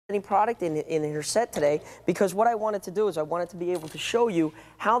any product in her set today, because what I wanted to do is I wanted to be able to show you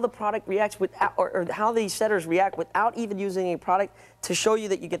how the product reacts without, or how these setters react without even using any product, to show you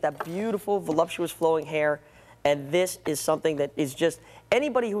that you get that beautiful, voluptuous, flowing hair. And this is something that is just,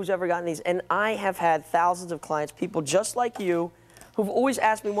 anybody who's ever gotten these, and I have had thousands of clients, people just like you, who've always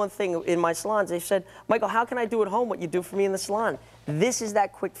asked me one thing in my salons. They've said, Michael, how can I do at home what you do for me in the salon? This is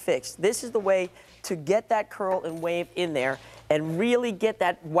that quick fix. This is the way to get that curl and wave in there and really get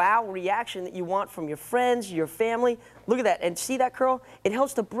that wow reaction that you want from your friends, your family. Look at that, and see that curl? It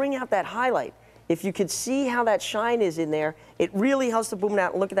helps to bring out that highlight. If you could see how that shine is in there, it really helps to boom it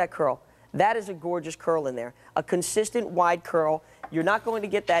out. And look at that curl. That is a gorgeous curl in there. A consistent wide curl. You're not going to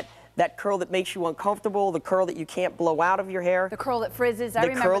get that curl that makes you uncomfortable, the curl that you can't blow out of your hair. The curl that frizzes, I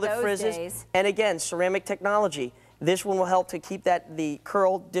remember those days. And again, ceramic technology. This one will help to keep the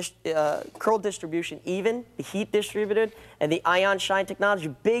curl distribution even, the heat distributed, and the ion shine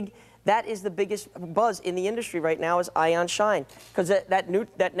technology. That is the biggest buzz in the industry right now, is ion shine, because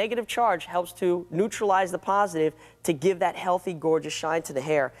that negative charge helps to neutralize the positive to give that healthy, gorgeous shine to the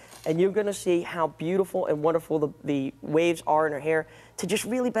hair. And you're going to see how beautiful and wonderful the waves are in her hair to just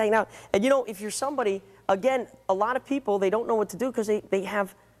really bang it out. And you know, if you're somebody, again, a lot of people, they don't know what to do because they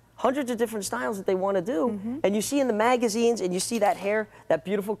have hundreds of different styles that they want to do. And you see in the magazines, and you see that hair, that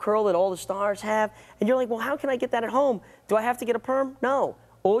beautiful curl that all the stars have, and you're like, well, how can I get that at home? Do I have to get a perm? No.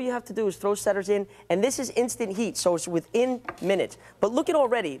 All you have to do is throw setters in, and this is instant heat, so it's within minutes. But look at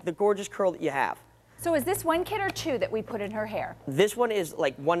already the gorgeous curl that you have. So is this one kit or two that we put in her hair? This one is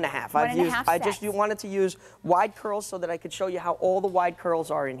like 1.5. I just wanted to use wide curls so that I could show you how all the wide curls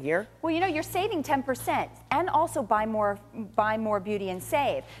are in here. Well, you know, you're saving 10%, and also buy more beauty and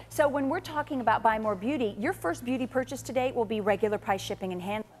save. So when we're talking about buy more beauty, your first beauty purchase today will be regular price shipping and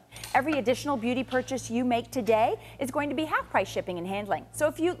handling. Every additional beauty purchase you make today is going to be half price shipping and handling. So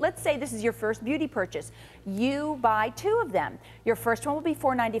if you, let's say this is your first beauty purchase, you buy 2 of them. Your first one will be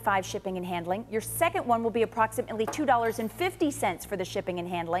 $4.95 shipping and handling. Your second one will be approximately $2.50 for the shipping and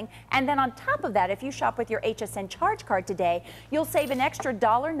handling. And then on top of that, if you shop with your HSN charge card today, you'll save an extra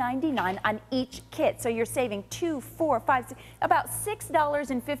 $1.99 on each kit. So you're saving $2, $4, $5, about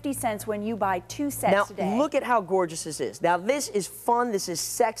 $6.50 when you buy 2 sets today. Now look at how gorgeous this is. Now this is fun, this is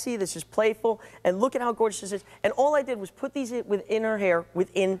sexy, this is playful, and look at how gorgeous this is. And all I did was put these within her hair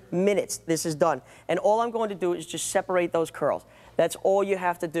within minutes. This is done. And all I'm going to do is just separate those curls. That's all you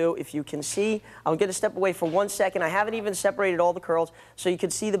have to do. If you can see, I'm going to step away for 1 second. I haven't even separated all the curls, so you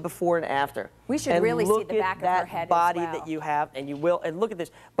can see the before and after. We should really see the back of her head as well. Look at that body that you have, and you will. And look at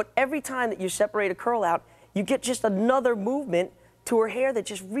this. But every time that you separate a curl out, you get just another movement to her hair that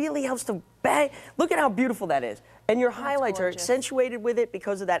just really helps to bang. Look at how beautiful that is. And your highlights are accentuated with it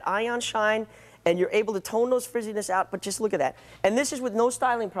because of that ion shine, and you're able to tone those frizziness out, but just look at that. And this is with no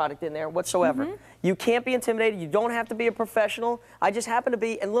styling product in there whatsoever. You can't be intimidated. You don't have to be a professional. I just happen to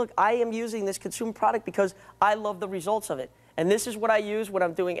be, and look, I am using this consumer product because I love the results of it. And this is what I use when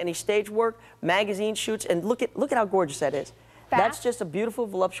I'm doing any stage work, magazine shoots, and look at how gorgeous that is. That's just a beautiful,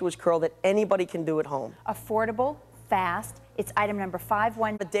 voluptuous curl that anybody can do at home. Affordable, fast. It's item number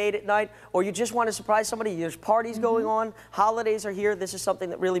 51. A date at night, or you just want to surprise somebody, there's parties going on, holidays are here, this is something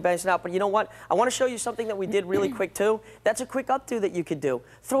that really bangs it out. But you know what? I want to show you something that we did really quick too. That's a quick updo that you could do.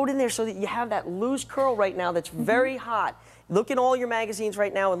 Throw it in there so that you have that loose curl right now that's very hot. Look in all your magazines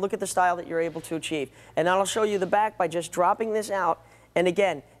right now and look at the style that you're able to achieve. And I'll show you the back by just dropping this out. And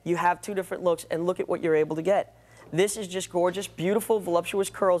again, you have 2 different looks, and look at what you're able to get. This is just gorgeous, beautiful, voluptuous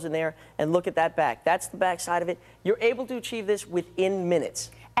curls in there, and look at that back. That's the back side of it. You're able to achieve this within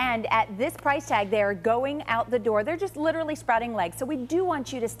minutes. And at this price tag, they're going out the door. They're just literally sprouting legs. So we do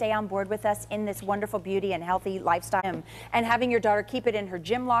want you to stay on board with us in this wonderful beauty and healthy lifestyle. And having your daughter keep it in her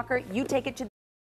gym locker, you take it to